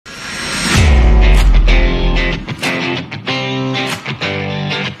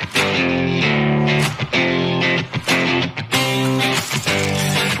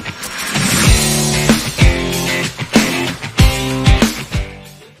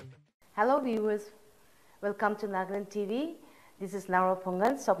Hello viewers, welcome to Nagaland TV. This is Naro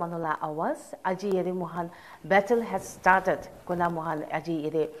Pongen, Sobmanola Awas. Aji yere mohan battle has started. Kona mohan aji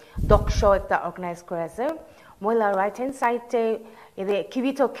yere dog show ekta organize kore ase. Moila right hand side te yere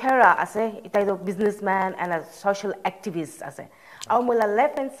Kevitho Kera ase. Itaido businessman and a social activist ase. Aw moila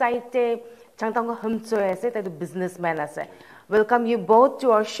left hand side te Chanthungo Humtsoe ase. Itaido businessman ase. Welcome you both to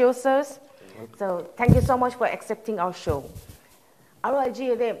our show, sirs. So thank you so much for accepting our show. Aro aji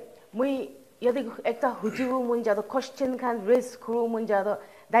yere moi yadi ekta hujiu munjado question can raise kuru munjado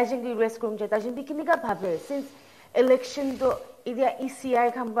dajing ki raise kuru munjado dajing bikini ka bhabe since election to idia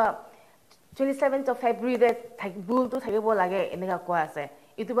ECI kamba 27th of February de thak bul to thakebo lage eneka ko ase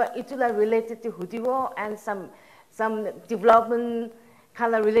itula related to hujiu and some development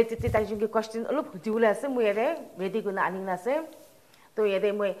kala related to dajing ki question olup hujiu ase moi yede ready guna aning ase to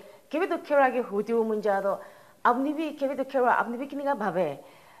yede moi Kevitho Kera ke hujiu munjado apni bhi Kevitho Kera apni bhi kini ka bhabe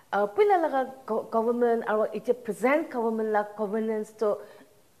Pila laga government or it's a present government like governance. So,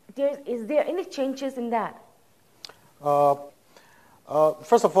 is there any changes in that?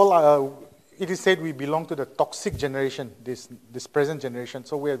 First of all, it is said we belong to the toxic generation, this present generation.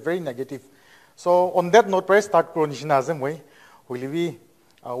 So we are very negative. So on that note, let's start chronishnazem way. We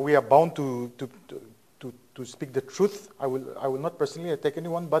are bound to speak the truth. I will not personally attack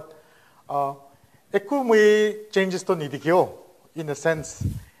anyone, but eku changes to nidikyo in a sense.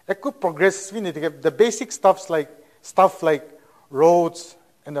 Could progress. We need to get the basic stuff like roads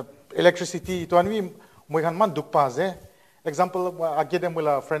and the electricity. To anwi moihan man dukpa example, agade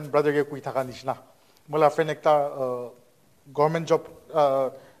mula friend brother ke kui thaka nishna. Mula friend ekta government job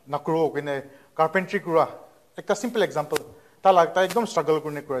nakuro kene carpentry kura. Ekta simple example. Ta lagta ekdom struggle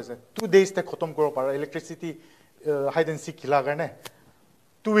kurne kura ase. 2 days te khotom koro para electricity hide and seek khila karne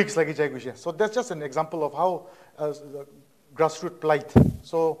 2 weeks lagi jai gushi. So that's just an example of how grassroots plight.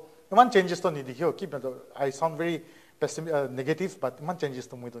 So one changes to nidikyo. I sound very negative, but one changes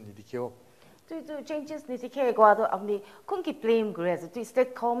to muito nidikyo. To changes nidikyo guado apni kunki blame grass. To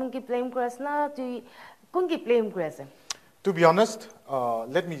state common ki blame grass na to kunki blame grass. To be honest,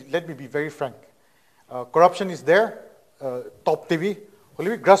 let me be very frank. Corruption is there. Top TV,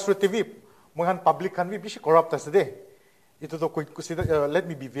 holy grassroots TV. Mohan public can be bishi corrupt as de. Ito to let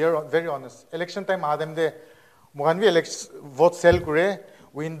me be very honest. Election time adem de. Vote sell kure,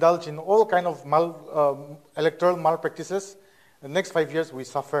 we indulge in all kind of electoral malpractices. The next 5 years we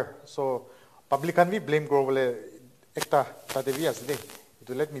suffer. So public can we blame globally ekta tadevi as day.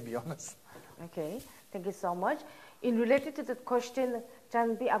 To let me be honest. Okay, thank you so much. In related to the question,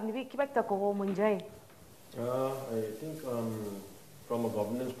 Chanbi apni kibak ta ko munjai. I think from a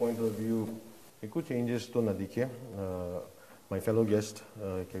governance point of view, it could changes to nadike. My fellow guest,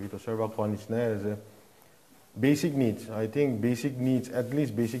 Kevitho Serva Kwanishne is basic needs. I think basic needs, at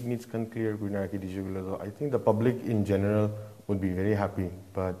least basic needs can clear. I think the public in general would be very happy,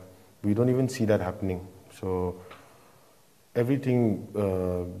 but we don't even see that happening. So everything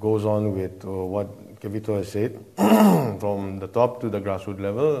goes on with what Kevitho has said, from the top to the grassroots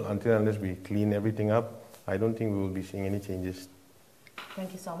level. Until unless we clean everything up, I don't think we will be seeing any changes.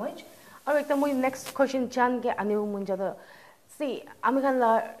 Thank you so much. All right, the next question, Chan ke anu munjado. See, Amikan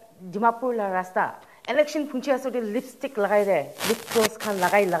la Dimapur la rasta. Election punchi aso de lipstick lagai de lip gloss khan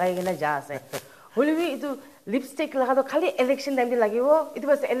lagai kena ja ase holi bi itu lipstick laga to khali election time de lagibo itu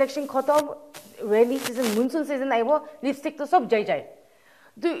bas election khatam rainy season monsoon season aibo lipstick to sob jai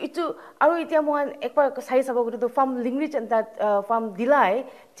do itu aru itia mohan ekbar sai sabo to from lingrich and that from dilai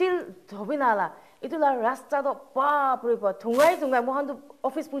till dhobinala itu la rasta to bap re ba thungai mohan to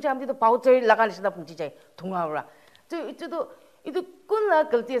office punchi amdi to poucher laga lisda punchi jai thunga ora to itu to itu kun la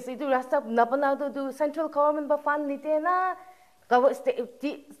galti ase itu rasta napana to central government ba fund nite na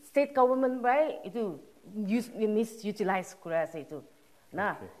state government by itu misutilize kura ase itu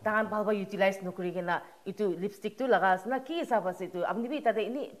na tan balba utilize nokuri kena itu lipstick tu laga asna ki hisab ase itu apni bi tade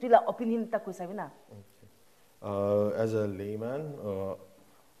ini tula opinion ta ko sabina. As a layman,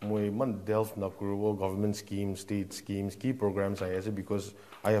 moi man delve na kuro government schemes, state schemes, key programs I say because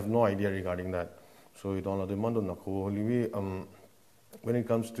I have no idea regarding that. So it all demand on when it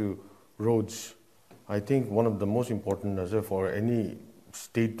comes to roads, I think one of the most important is for any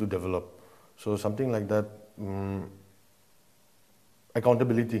state to develop. So something like that,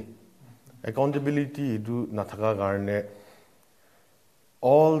 accountability. Accountability do nathaka garne.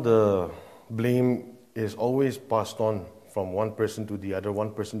 All the blame is always passed on from one person to the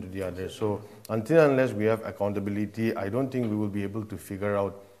other, So until unless we have accountability, I don't think we will be able to figure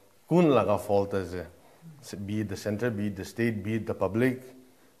out kun laga fault as be it the center, be it the state, be it the public,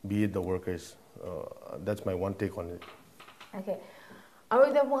 be it the workers. That's my one take on it. Okay.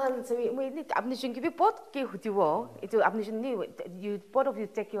 Aru da mohan sabi mo ini apni shun ki bi pot ki hutiwo itu apni shun ni you both of you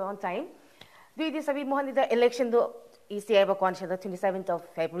take your own time. Do it sabi mohan the election do ECI ba kwan shada 27th of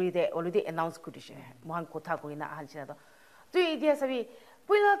February they already announced kudishe mohan kotha ko ina ahal shada. Do it sabi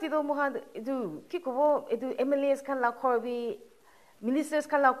puila ti do mohan itu ki ko itu MLAs kan la khorbi ministers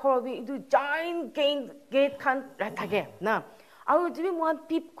kan la khorbi itu giant gate kan thake na. Aru jibi mohan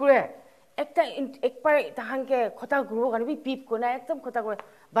peep kure एक बार तहां के खोता grow करने भी पीप को ना एकदम खोता grow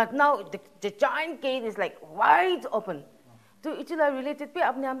but now the giant gate is like wide open तो इचला related पे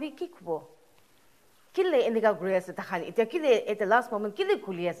अपने हम भी की खबो किले इनका ग्रो ऐसे तहां इतना किले at the last moment किले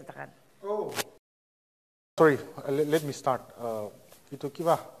खुली ऐसे तहां Oh, sorry, let me start. Ito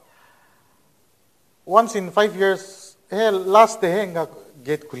kiba. Once in 5 years, last day nga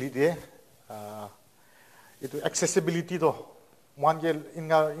gate khuli diye. Ito accessibility to. One year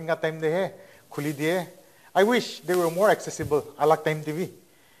inga time de khuli diye. I wish they were more accessible. I like Time TV.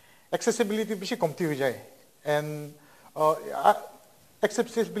 Accessibility bishi komti ho jaye. And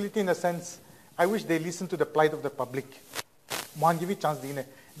accessibility in a sense, I wish they listen to the plight of the public. Mohan give chance dine.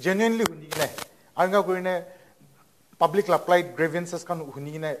 Genuinely hunine. Anga koine public la plight grievances kan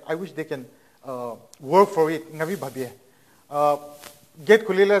hunine. I wish they can work for it. Ngavi bhabie. Get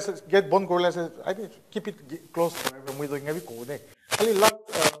kulila, get bon kurila. I think keep it close forever. Mui do ngavi ko de. Kali last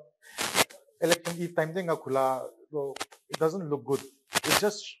election eve time de nga khula. It doesn't look good. It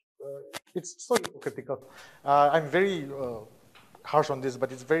just it's so hypocritical. I'm very harsh on this,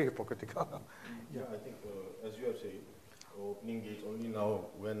 but it's very hypocritical. Yeah, I think as you have said, opening gates only now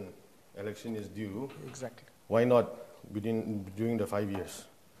when election is due. Exactly. Why not during the 5 years?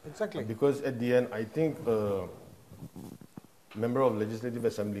 Exactly. Because at the end, I think member of legislative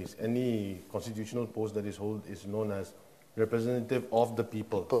assemblies, any constitutional post that is held is known as representative of the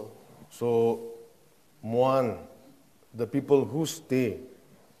people. So, one, the people who stay.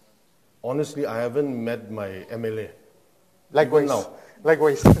 Honestly, I haven't met my MLA. Likewise. Even now.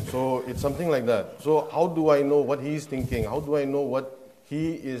 Likewise. So it's something like that. So how do I know what he is thinking? How do I know what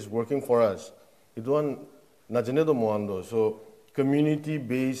he is working for us? Ito na janedo moando. So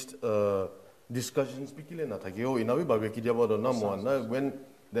community-based discussions pikile na thakeo inawi babe kidiaba do na moana. When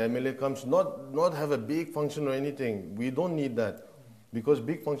the MLA comes, not have a big function or anything. We don't need that because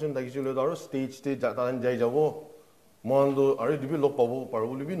big function takisule daro stage jataran jai jabo moando are dibi lok pabo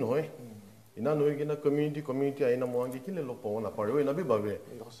parbo libi noy. Ina noy kina community aina moangi kile lok pabo na parbo ina bi babe.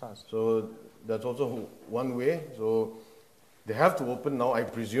 So that's also one way. So they have to open now, I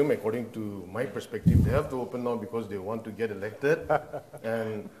presume, according to my perspective, they have to open now because they want to get elected.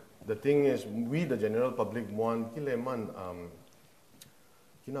 And the thing is, we, the general public, I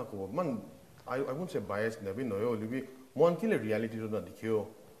won't say biased, reality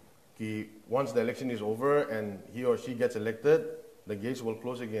once the election is over and he or she gets elected, the gates will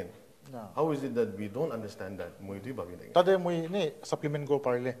close again. No. How is it that we don't understand that? Supplement go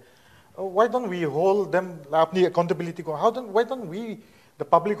parle. Why don't we hold them accountability? Why don't we, the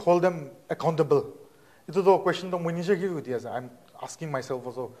public, hold them accountable? It's a question I'm asking myself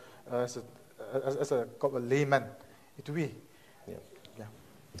also as a layman. It will be. Yeah.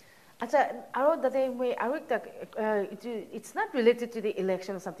 It's not related to the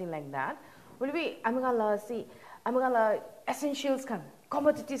election or something like that. Will we? I'm gonna essentials can,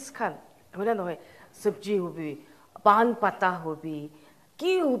 commodities can. I don't know. Sabji will be, pan pata will be.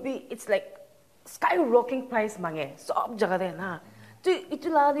 It's like skyrocketing price mange sob jaga de na to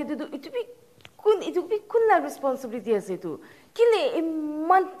itula de to it be kunna responsibility ase to kile a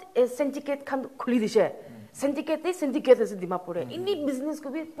month syndicate kan khuli dishe syndicate ase Dimapur inni business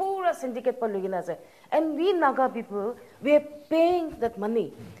ko be pura syndicate par logina ase and we Naga people we are paying that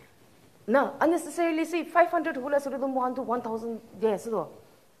money na unnecessarily say 500 hula so do mohan to 1000 yes so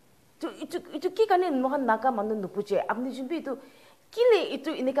to ki kane mohan Naga manun nupuche apni jumbi to Kile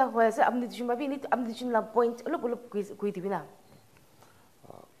itu inika hoya sa amni dishun babi ini amni dishun la point ulop kui tibina.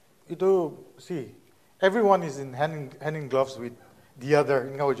 Ito see everyone is in hand in gloves with the other.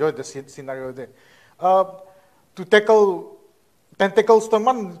 Inga enjoy the scenario there. To tackle tentacles to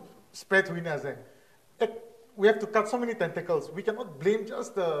man spread wina say. We have to cut so many tentacles. We cannot blame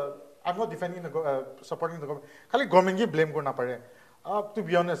just the. I'm not defending the supporting the government. Kali government ki blame ko na pare. To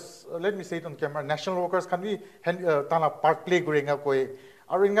be honest, let me say it on camera. National workers can be tana park play guringa koi.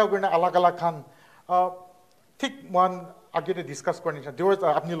 Aringa gurina alag khan. Thick one agade discuss kornisha. There was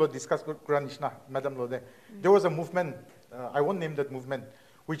apni lo discuss koranishna, Madam Lode. There was a movement. I won't name that movement,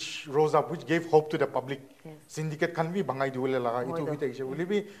 which rose up, which gave hope to the public. Yes. Syndicate can be bangai diwele laga. Itu bita will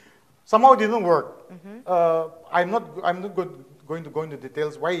be somehow it didn't work. I'm not going to go into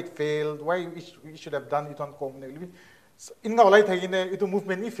details why it failed, why we should have done it on common. in nga olai thagine itu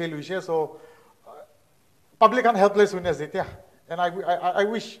movement ni fail wishe so public and helpless when azitya and I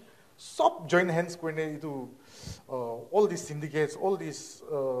wish stop join hands kone itu all these syndicates all these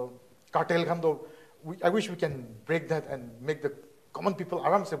cartel khan do I wish we can break that and make the common people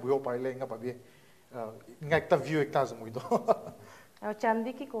aram se buyo paile nga pabi nga ekta view ekta zamui do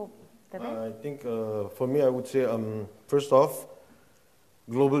Chandi ki ko I think for me I would say first off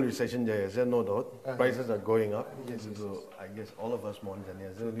global recession jai ase no doubt prices are going up so I guess all of us want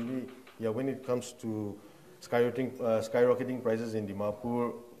so really when it comes to skyrocketing prices in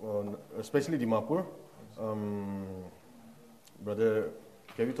Dimapur especially Dimapur brother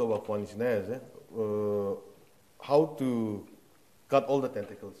Kevitho how to cut all the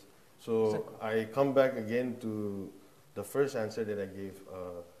tentacles so I come back again to the first answer that I gave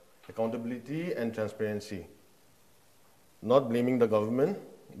accountability and transparency not blaming the government,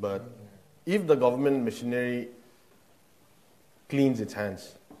 but if the government machinery cleans its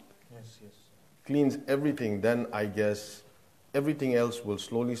hands, cleans everything, then I guess everything else will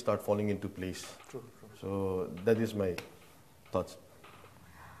slowly start falling into place. True. So that is my thoughts.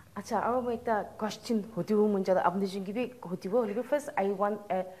 Acha, I will make the question. First, I want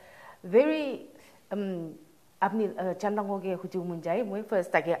a very Chanthungo ge hutu munjai. My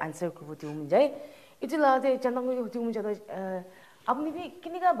first tage answer hutu munjai. Itula de Chanthungo ge hutu munjai. Apni bhi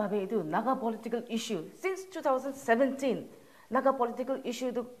kiniga bhabe itu Naga political issue since 2017. Naga political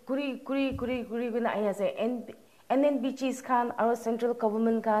issue to kuri guna aya se NNBGs kan our central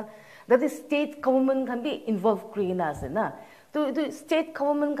government kan that is state government can be involved kuri na se na. To state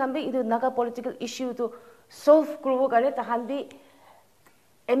government can be itu Naga political issue to solve kuru kare tahan bi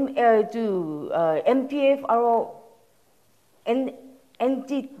MPF or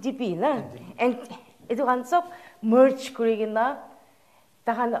NTTP na and itu kan sob merge kurigina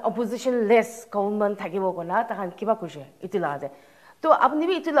tahan opposition less government thagibo kona tahan kiba kushe itila de to apni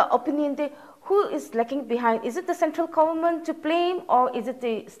bi itila opinion de who is lacking behind is it the central government to blame or is it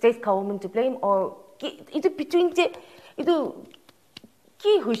the state government to blame or itu between the itu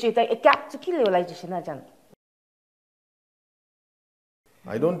ki hushe ta gap to ki levelization na jan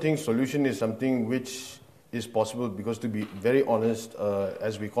I don't think solution is something which is possible because to be very honest,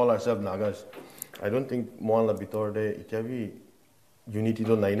 as we call ourselves Nagas, I don't think Moala Bitorde Itavi unity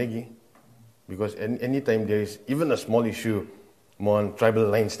do nainagi because anytime there is even a small issue, Moan tribal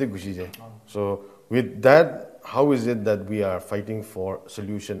lines te gushije. So with that, how is it that we are fighting for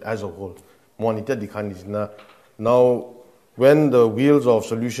solution as a whole? Moan ita dikhan na now when the wheels of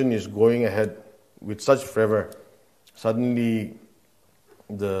solution is going ahead with such fervor, suddenly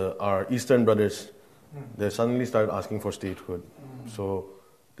our eastern brothers, they suddenly start asking for statehood. So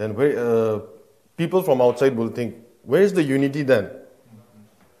then people from outside will think, where is the unity then?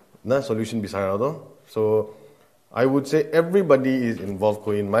 Na solution bisarado. So I would say everybody is involved,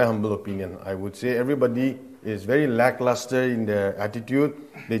 in my humble opinion. I would say everybody is very lackluster in their attitude.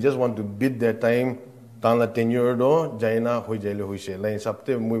 They just want to bid their time. Tangla tenure do, jaina hui jaile hui she. Lain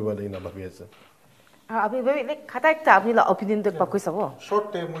sabte mui wala ina babiasa. Abi very like kata ekta apni la opinion to pakoi sabo.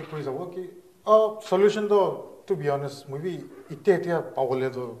 Short term mui koi sabo ki solution do to be honest maybe itte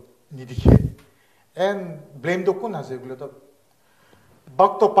pawole do nidike and blame do kun ase gule to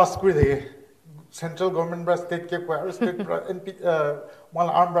bak to pass kuri de central government bra state ke ko state NP one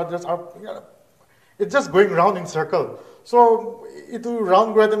armed brothers are it's just going round in circle so itu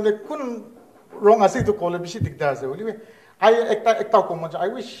round gura dem de kun wrong ase to call bishi dikda ase boli I ekta ko I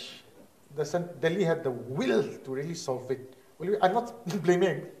wish the Delhi had the will to really solve it. Well, I'm not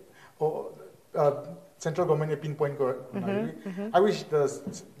blaming central government pinpoint. I wish the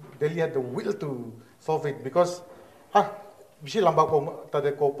Delhi had the will to solve it because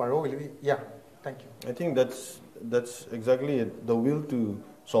yeah, thank you. I think that's exactly it, the will to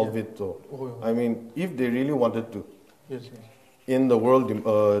solve it. Though. I mean, if they really wanted to, yes. In the world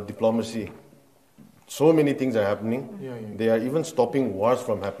diplomacy. So many things are happening. They are even stopping wars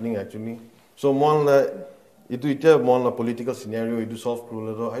from happening actually. So political scenario idu solve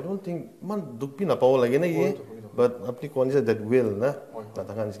krulo I don't think man dukpi na pawo lagi na ye but apni kon that will na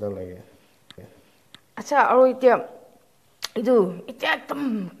tatakan sina lagi. Acha aro itia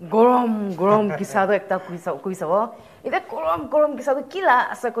ekdam gorom kisado ekta kuisabo ida gorom kisado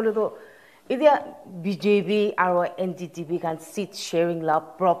kila asa kolo do Idia BJP or NTTV can seat sharing la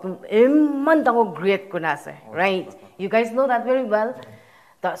problem man tango great kunase right you guys know that very well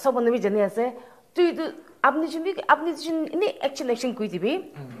the someone we jane ase to apni in actual election kui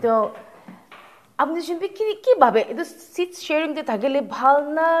tibi to apni jimbi ki babe it seat sharing de thagele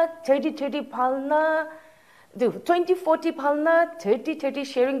bhalna 30 bhalna 20-40 bhalna 30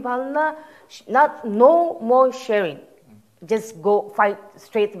 sharing bhalna not no more sharing just go fight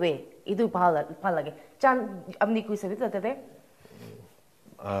straight away. Idu palage. Chan amni kui sabi tate.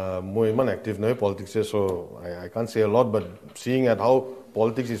 I'm active in politics, so I can't say a lot. But seeing at how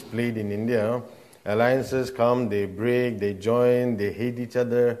politics is played in India, alliances come, they break, they join, they hate each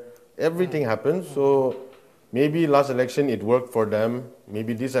other. Everything happens. So maybe last election it worked for them.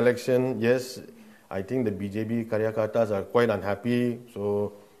 Maybe this election, yes, I think the BJP Karyakartas are quite unhappy.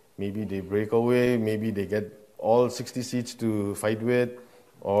 So maybe they break away. Maybe they get all 60 seats to fight with,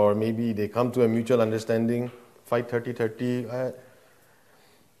 or maybe they come to a mutual understanding, fight 30-30.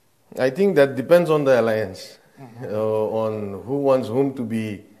 I think that depends on the alliance, on who wants whom to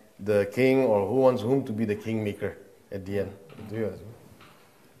be the king or who wants whom to be the kingmaker at the end.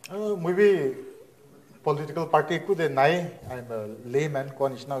 Maybe political party could deny. I'm a layman.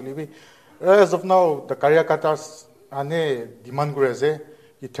 As of now, the Karyakartas demand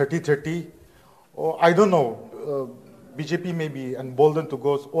 30-30. Or I don't know. BJP may be emboldened to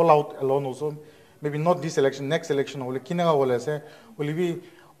go all out alone also. Maybe not this election, next election. Will be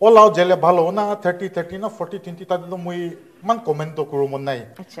all out jale bhalo na 30-30 na 40-20 tadi mui man comment to kuro mon nai.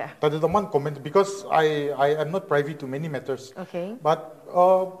 Tadi the man comment because I am not privy to many matters. Okay. But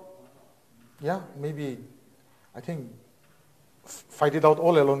yeah, maybe I think fight it out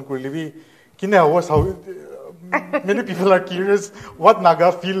all alone. Really, kina was how many people are curious what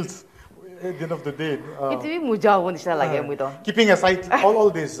Naga feels at the end of the day. Keeping aside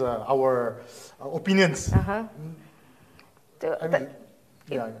all these our opinions. I mean,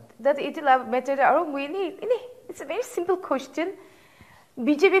 that it will matter. It's a very simple question.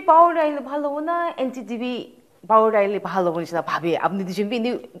 BJP power rail bhalo na NLTV power rail bhalo na bhabe. Apni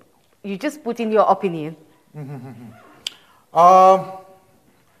dijumbi you just put in your opinion.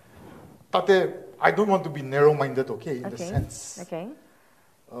 Tate, I don't want to be narrow-minded, in the sense. Okay.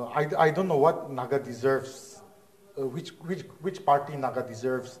 I don't know what Naga deserves, which party Naga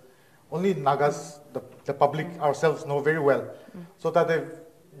deserves. Only Nagas, the public ourselves know very well. So that they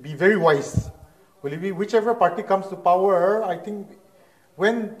be very wise. Will it be whichever party comes to power? I think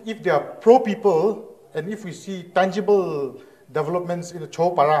if they are pro-people and if we see tangible developments in the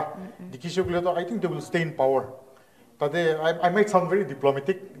Chopara, I think they will stay in power. I might sound very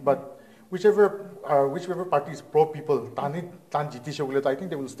diplomatic, but whichever party is pro-people, I think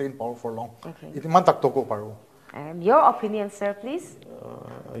they will stay in power for long. Okay. And your opinion, sir, please?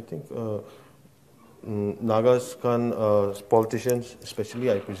 I think Nagas politicians,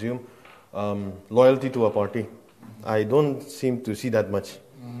 especially, I presume, loyalty to a party. I don't seem to see that much.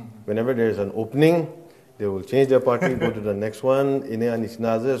 Whenever there is an opening, they will change their party, go to the next one.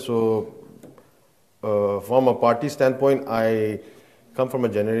 So, from a party standpoint, I come from a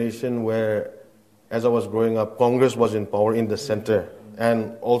generation where, as I was growing up, Congress was in power in the center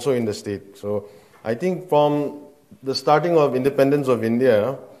and also in the state. So, I think from the starting of independence of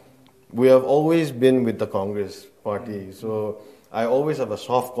India, we have always been with the Congress party. So I always have a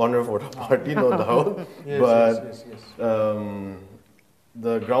soft corner for the party, no doubt. Yes.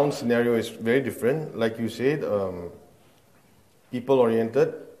 The ground scenario is very different. Like you said,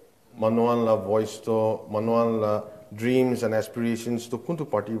 people-oriented, manuan la voice to, manuan la dreams and aspirations to kuntu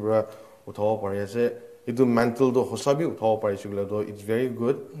party bra uthawa parese. Itu mental do hosabi uthawa parise gula do. It's very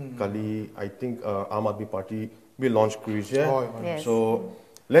good. Kali I think Aam Aadmi Party will launch cruise. Yes. So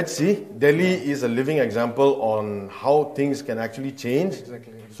let's see. Delhi is a living example on how things can actually change.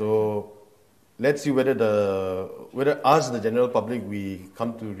 Exactly. So let's see whether us, the general public, we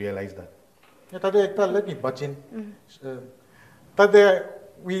come to realize that. Let me butt in.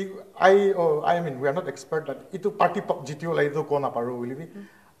 I mean, we are not expert that itu party GTO la itu ko na paru will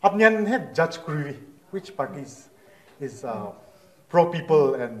apnian he judge kuri which parties is pro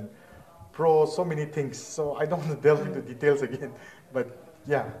people and pro so many things. So I don't want to delve into details again, but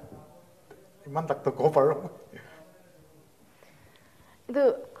yeah, iman tak to ko paru.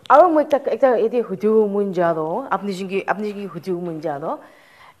 Itu awak mau kita itu huju munjado, apni jingi huju munjado.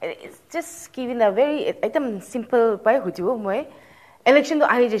 It's just giving a very item simple by huju moi. Election to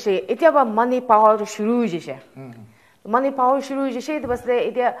आने जैसे इतना बा money power तो शुरू जैसे money power शुरू जैसे तो बस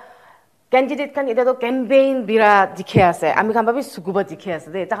इतना candidate kan इतना तो campaign बिरा दिखे आसे आमी kan बाबी सुकुबा दिखे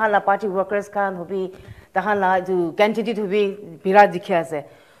आसे दे तहाँ ला party workers kan होबी तहाँ ला जो candidate होबी बिरा दिखे आसे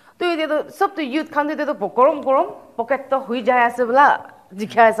तो इतना तो सब तो youth kan तो कोरम pocket तो हुई जाए आसे बोला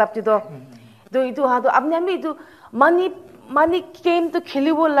दिखे आसे सब तो इतो हाँ तो अपने में इतो money game to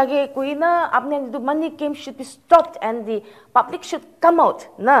khelibo lage koi na apne the money game should be stopped and the public should come out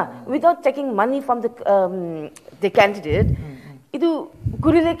na without taking money from the candidate idu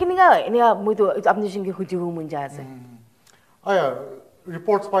gurile kiniga enia muido apne jingi huji hu munja ase aya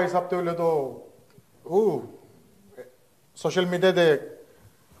reports by sab to le do social media de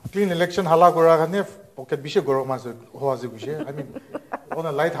clean election hala kora kane pocket bishe goroma hoa je gushe. I mean, on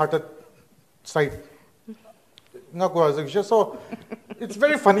a light-hearted side. So it's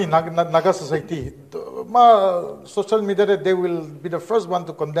very funny, Naga society. Social media, they will be the first one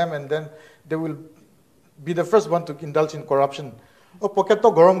to condemn and then they will be the first one to indulge in corruption. Pocket to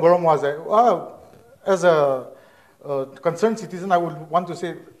gorom was as a concerned citizen, I would want to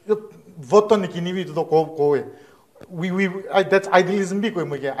say, vote on Nikinivi to the ko. That's idealism.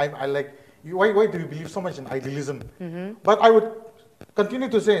 I like, why do you believe so much in idealism? But I would continue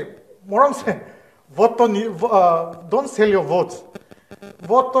to say, Moram say, vote don't sell your votes.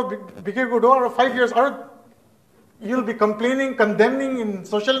 Vote to bigger good or 5 years, or you'll be complaining, condemning in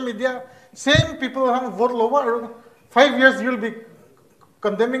social media. Same people have vote lower. 5 years you'll be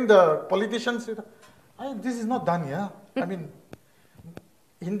condemning the politicians. This is not done, yeah. I mean,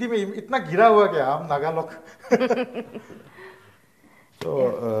 Hindi mein itna gira hua kya hum Naga log.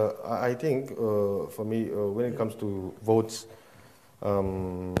 So I think for me, when it comes to votes,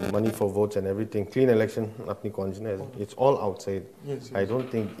 money for votes and everything, clean election, it's all outside. Yes. I don't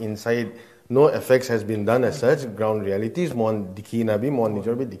think inside, no effects has been done as such. Ground realities, mon dikina bhi, mon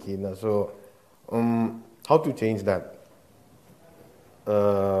nijor bhi dikina. So, how to change that?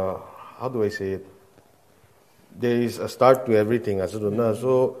 How do I say it? There is a start to everything.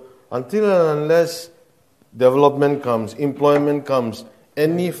 So, until and unless development comes, employment comes,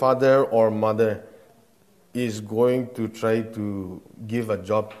 any father or mother is going to try to give a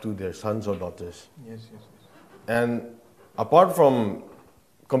job to their sons or daughters. Yes. And apart from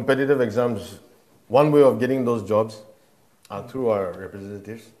competitive exams, one way of getting those jobs are through our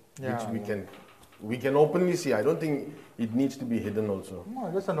representatives, which we can openly see. I don't think it needs to be hidden also.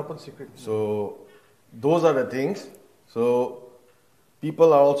 No, that's an open secret. So those are the things. So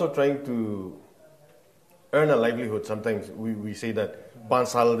people are also trying to earn a livelihood. Sometimes we say that 5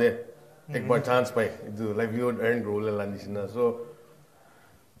 saal de ek bar chance pai the livelihood earn role la. So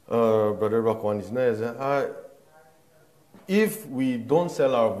brother Bakwan is if we don't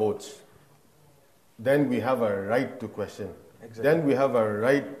sell our votes, then we have a right to question. Exactly. Then we have a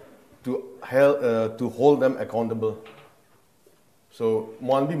right to hold them accountable. So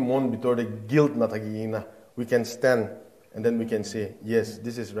guilt we can stand and then we can say, yes,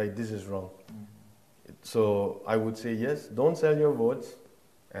 this is right, this is wrong. So I would say, yes, don't sell your votes.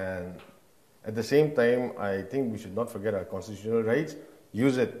 And at the same time, I think we should not forget our constitutional rights.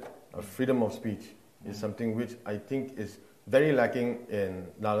 Use it. Our freedom of speech is something which I think is very lacking in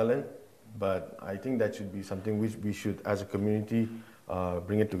Nagaland. But I think that should be something which we should, as a community,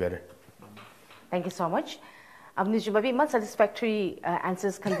 bring it together. Thank you so much. Abni jubabi mat satisfactory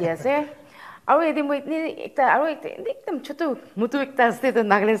answers kan diya se. Aro edi mo itni ekdam chutu mutu ekta state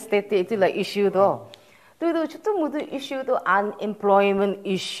Nagaland state iti la issue do. To chutu mutu issue do unemployment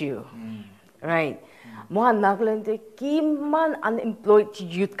issue. Right. Mohan Nagaland de kiman unemployed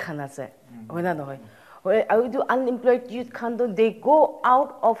youth kana se. Wena no hoy. I do unemployed youth kan do they go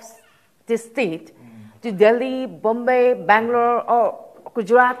out of the state to Delhi, Bombay, Bangalore or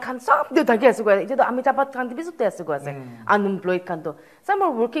Gujarat kan sab de thaki asu go. Ito Amitabad kan de bisu te asu go ase. Unemployed kan do. Some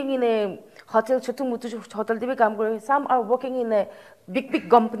are working in a hotel, chutu mutu hotel de kaam kore. Some are working in a big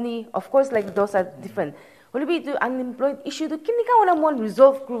company. Of course, like those are different. Will be to unemployed issue to kinika wala mon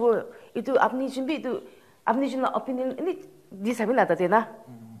resolve kuro. Ito apni jumbi ito apni juna opinion ini this have na tate na.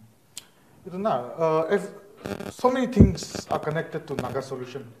 Ito na. If so many things are connected to Naga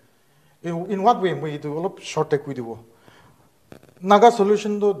solution. In what way? We do a lot short take video. Naga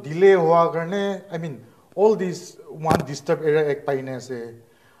solution do delay hua karne. I mean, all these one disturbed area ek paine se.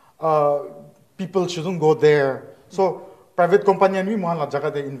 People shouldn't go there. So private company and we mohan la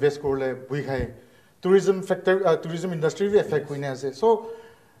jaga de invest korle bui khai. Tourism factor, tourism industry we affect huine ase. So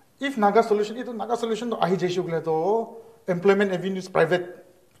if Naga solution, ito Naga solution do ahi jaishu kule to employment avenues private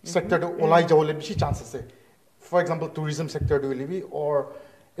sector do olai jawle bishi chances ase. For example, tourism sector do libi or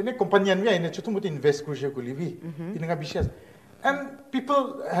any company and we ine chutumuti invest kurje kulibi. Inanga bishi. And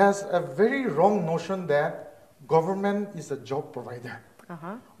people has a very wrong notion that government is a job provider.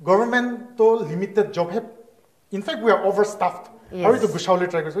 Government to limited job hai. In fact, we are overstaffed. Yes.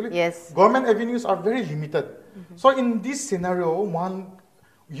 Yes. Government avenues are very limited. So in this scenario, one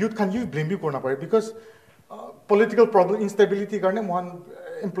youth can use blame korna pare because political problem, instability karne one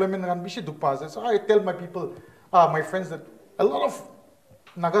employment kan bishi duk paase. So I tell my people, my friends that a lot of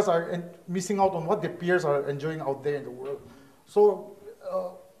Nagas are missing out on what their peers are enjoying out there in the world. So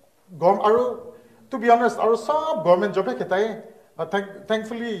to be honest, our sab government job hai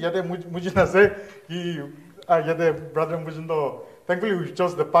thankfully yade mujina se he yade brother mujindo thankfully we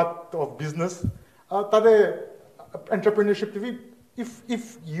chose the path of business. Tade entrepreneurship TV,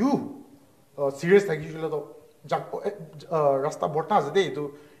 if you serious like usually rasta borta ase de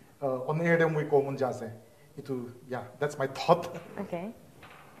itu on air dem we common jase itu yeah, that's my thought. Okay.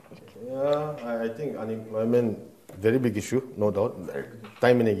 Yeah, I think unemployment very big issue, no doubt.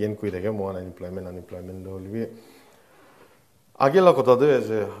 Time and again kui thake mo unemployment do libi agela kotha do is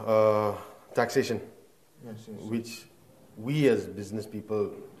taxation. Yes. Which we as business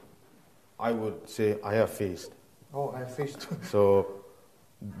people, I would say I have faced. Oh, I have faced. So,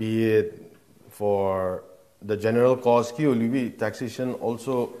 be it for the general cause, taxation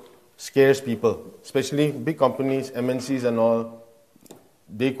also scares people, especially big companies, MNCs and all.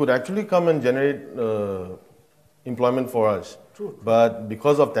 They could actually come and generate employment for us. True. But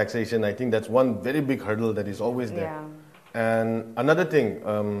because of taxation, I think that's one very big hurdle that is always there. Yeah. And another thing,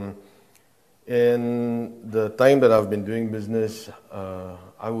 in the time that I've been doing business,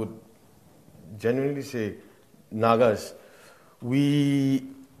 I would genuinely say, Nagas, we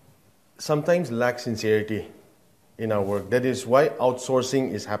sometimes lack sincerity in our work. That is why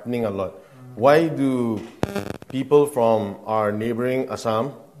outsourcing is happening a lot. Why do people from our neighboring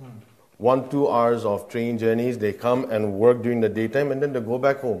Assam 1-2 hours of train journeys, they come and work during the daytime and then they go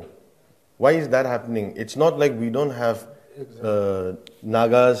back home? Why is that happening? It's not like we don't have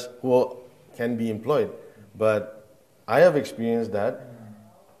Nagas who can be employed, but I have experienced that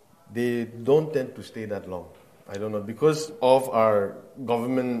they don't tend to stay that long. I don't know, because of our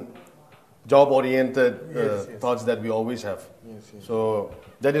government job-oriented thoughts that we always have. Yes. So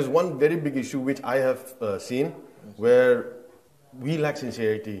that is one very big issue which I have seen, where we lack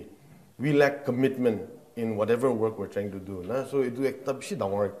sincerity, we lack commitment in whatever work we're trying to do. So it is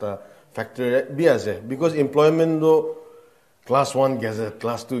factor because employment though class 1 gazette,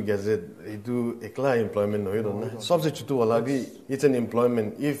 class 2 gazette, itu ekla employment no. It's an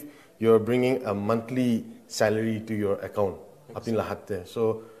employment if you're bringing a monthly salary to your account. Exactly.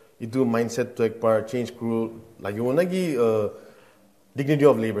 So itu mindset to ekpar change crew like you wanna dignity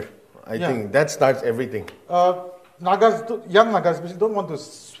of labor. I think that starts everything. Young Nagas don't want to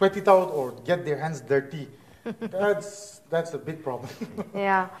sweat it out or get their hands dirty. That's a big problem.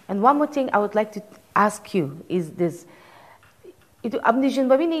 Yeah, and one more thing I would like to ask you is this. Itu abnition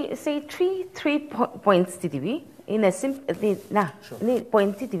babini say three points TTV in a simple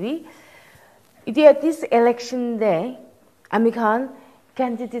point TTV. Itu at this election day, Amikhan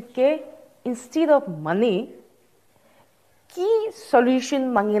candidate ke instead of money, key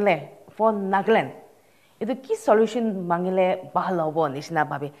solution mangile for Nagaland. Itu key solution mangile bahalobo nishna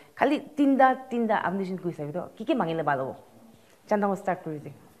babi. Kali tinda abnition kuisa itu kiki mangile bahalobo. Chanthungo start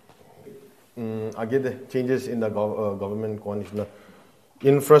cruising. Again, the changes in the government coalition,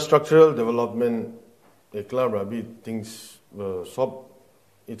 infrastructural development, things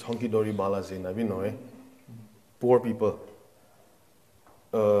it's honky dory balas in poor people.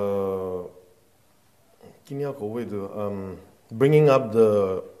 Bringing up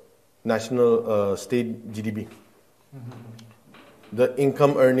the national state GDP, the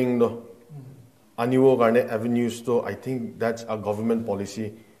income earning, the avenues, I think that's a government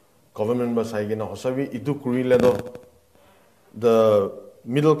policy. Government the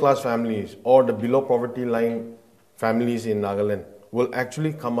middle class families or the below poverty line families in Nagaland will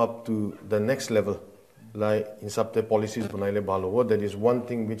actually come up to the next level. Like in sabte policies that is one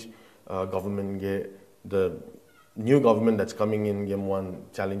thing which government the new government that's coming in game one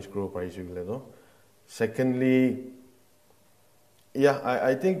challenge group. Secondly,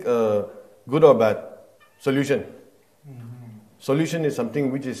 I think good or bad solution. Solution is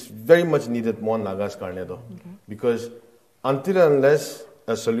something which is very much needed more Nagas karne do. Because until and unless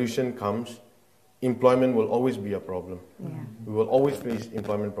a solution comes, employment will always be a problem. We will always face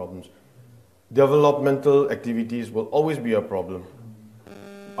employment problems. Developmental activities will always be a problem.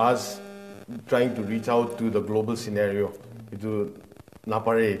 Us trying to reach out to the global scenario, so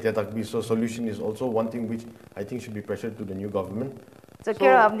solution is also one thing which I think should be pressured to the new government. So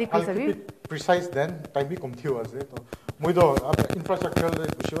Kera, I'll keep it precise then. Time be confused. Muido infrastructural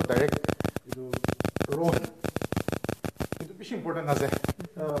issue direct road. It is important as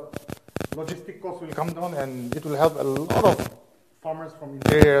logistic costs will come down and it will help a lot of farmers from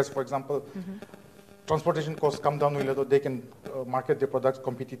interiors, for example. Transportation costs come down, they can market their products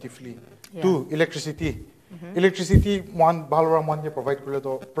competitively. Two, electricity. Electricity, one balora one provide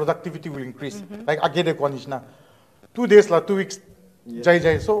productivity will increase. Like agede konishna. 2 days 2 weeks.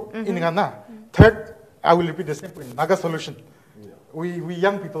 Jai. So in Ghana. Third, I will repeat the same point. Naga solution. We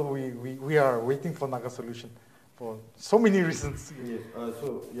young people we are waiting for Naga solution for so many reasons.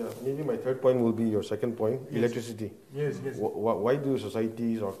 Maybe my third point will be your second point, electricity. Yes. Why do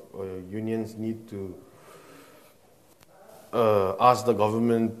societies or unions need to ask the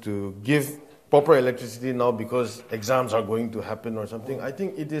government to give proper electricity now because exams are going to happen or something. I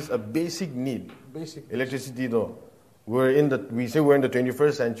think it is a basic need. Electricity though. We say we're in the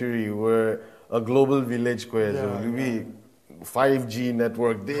 21st century. We're a global village. We 5G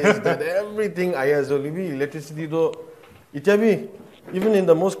network, this, that, everything. So electricity though. Even in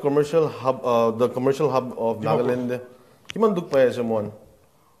the most commercial hub, the commercial hub of Nagaland,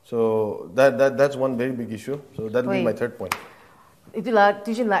 so that's one very big issue. So that will be my third point.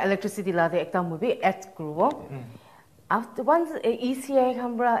 Electricity la the ekta movie at grow. After once ECI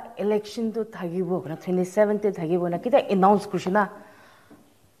Hambra election to Tagibo, 2017 Tagibo, Nakita announced Kushina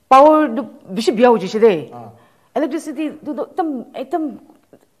power to Bishop Yauji. Electricity to the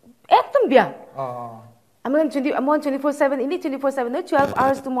Bia. I'm on 24/7, in 24/7, 12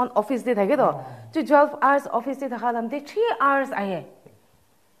 hours to one office day Tagedo. To 12 hours office day Tahadam, 3 hours I.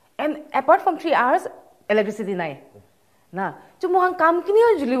 And apart from 3 hours, electricity nai. Na, to Mohan come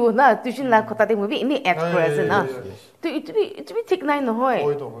Kinio na, Tushin la Kotate movie in the at present. To be take 9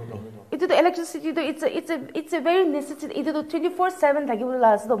 hoy. It's the electricity, it's a very necessary, it's the 24/7 Tagibu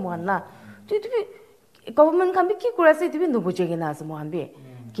last the one. Na, to government can be Kikurasi to be no Bujagin as one be.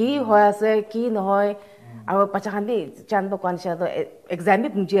 Ki hoase, ki noy, our Pachandi, Chanbo Kwansha, exam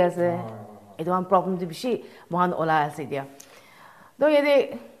Punjas, it one problem to be she, Mohan Ola Asidia. Though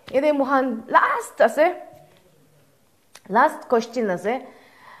Ede Mohan last question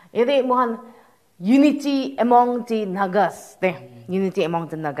Ede Mohan unity among the Nagas. Unity among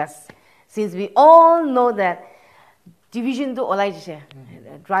the Nagas. Since we all know that division to Olaisha,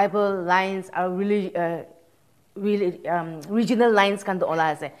 tribal lines are really regional lines can do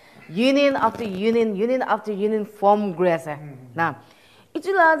Olase. Union after union form grass. Now it's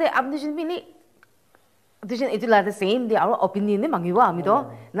the abdition bini it is the same, they are opinion mangiwa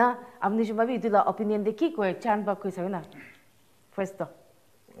amido. Na abdition babi it is the opinion de ki ko chan ba ko savina. First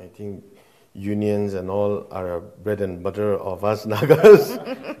I think unions and all are a bread and butter of us Nagas.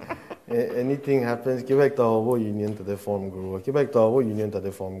 Anything happens, give back the union to the form guru. Give back the union to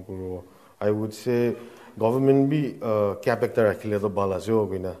the form guru. I would say government be character actually the balazio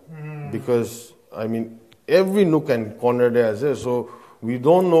because I mean every nook and corner there is so we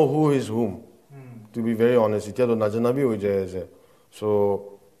don't know who is whom. To be very honest,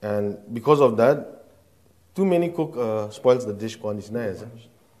 so and because of that, too many cook spoils the dish.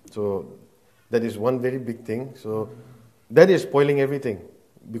 So that is one very big thing. So that is spoiling everything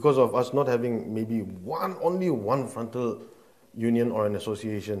because of us not having maybe only one frontal union or an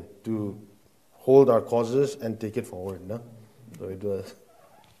association to hold our causes and take it forward. No? So it was.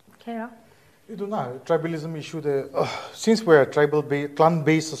 Kera? You do not. Tribalism issue, since we're a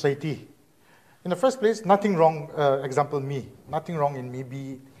clan-based society, in the first place, nothing wrong, example me, nothing wrong in me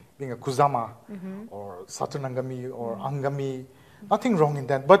being a Kuzama or Satunangami or Angami, nothing wrong in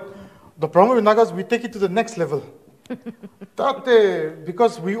that. But the problem with Nagas, we take it to the next level.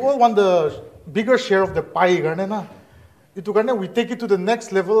 Because we all want the bigger share of the pie, we take it to the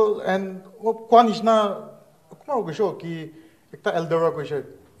next level and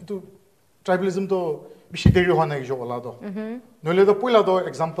tribalism to bishideri hona ijo olado. Nole do poila do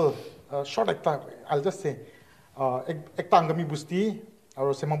example short ekta I'll just say ekta angami busti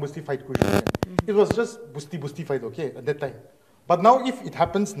or sema busti fight kuishe. It was just busti fight, okay, at that time. But now if it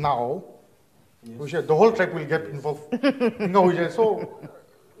happens now, the whole tribe will get involved. So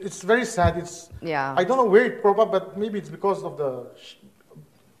it's very sad. I don't know where it cropped up, but maybe it's because of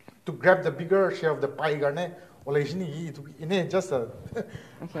to grab the bigger share of the pie. Just a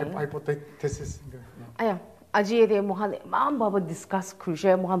hypothesis. Aji ede mohan mam baba discuss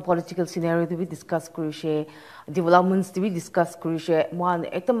krushe mohan political scenario to be discuss krushe developments to be discuss krushe mohan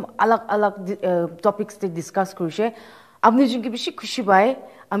ekdam alag topics to discuss krushe apni jun ki bishi khushi bai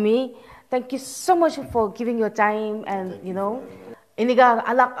ami thank you so much for giving your time and you know iniga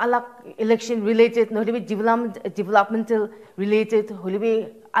alag election related no be developmental related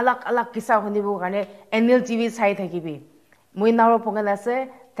holibe alag kisa honibo gane NLTV side thakibi moi Naro Pongen ase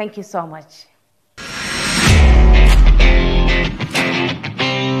thank you so much.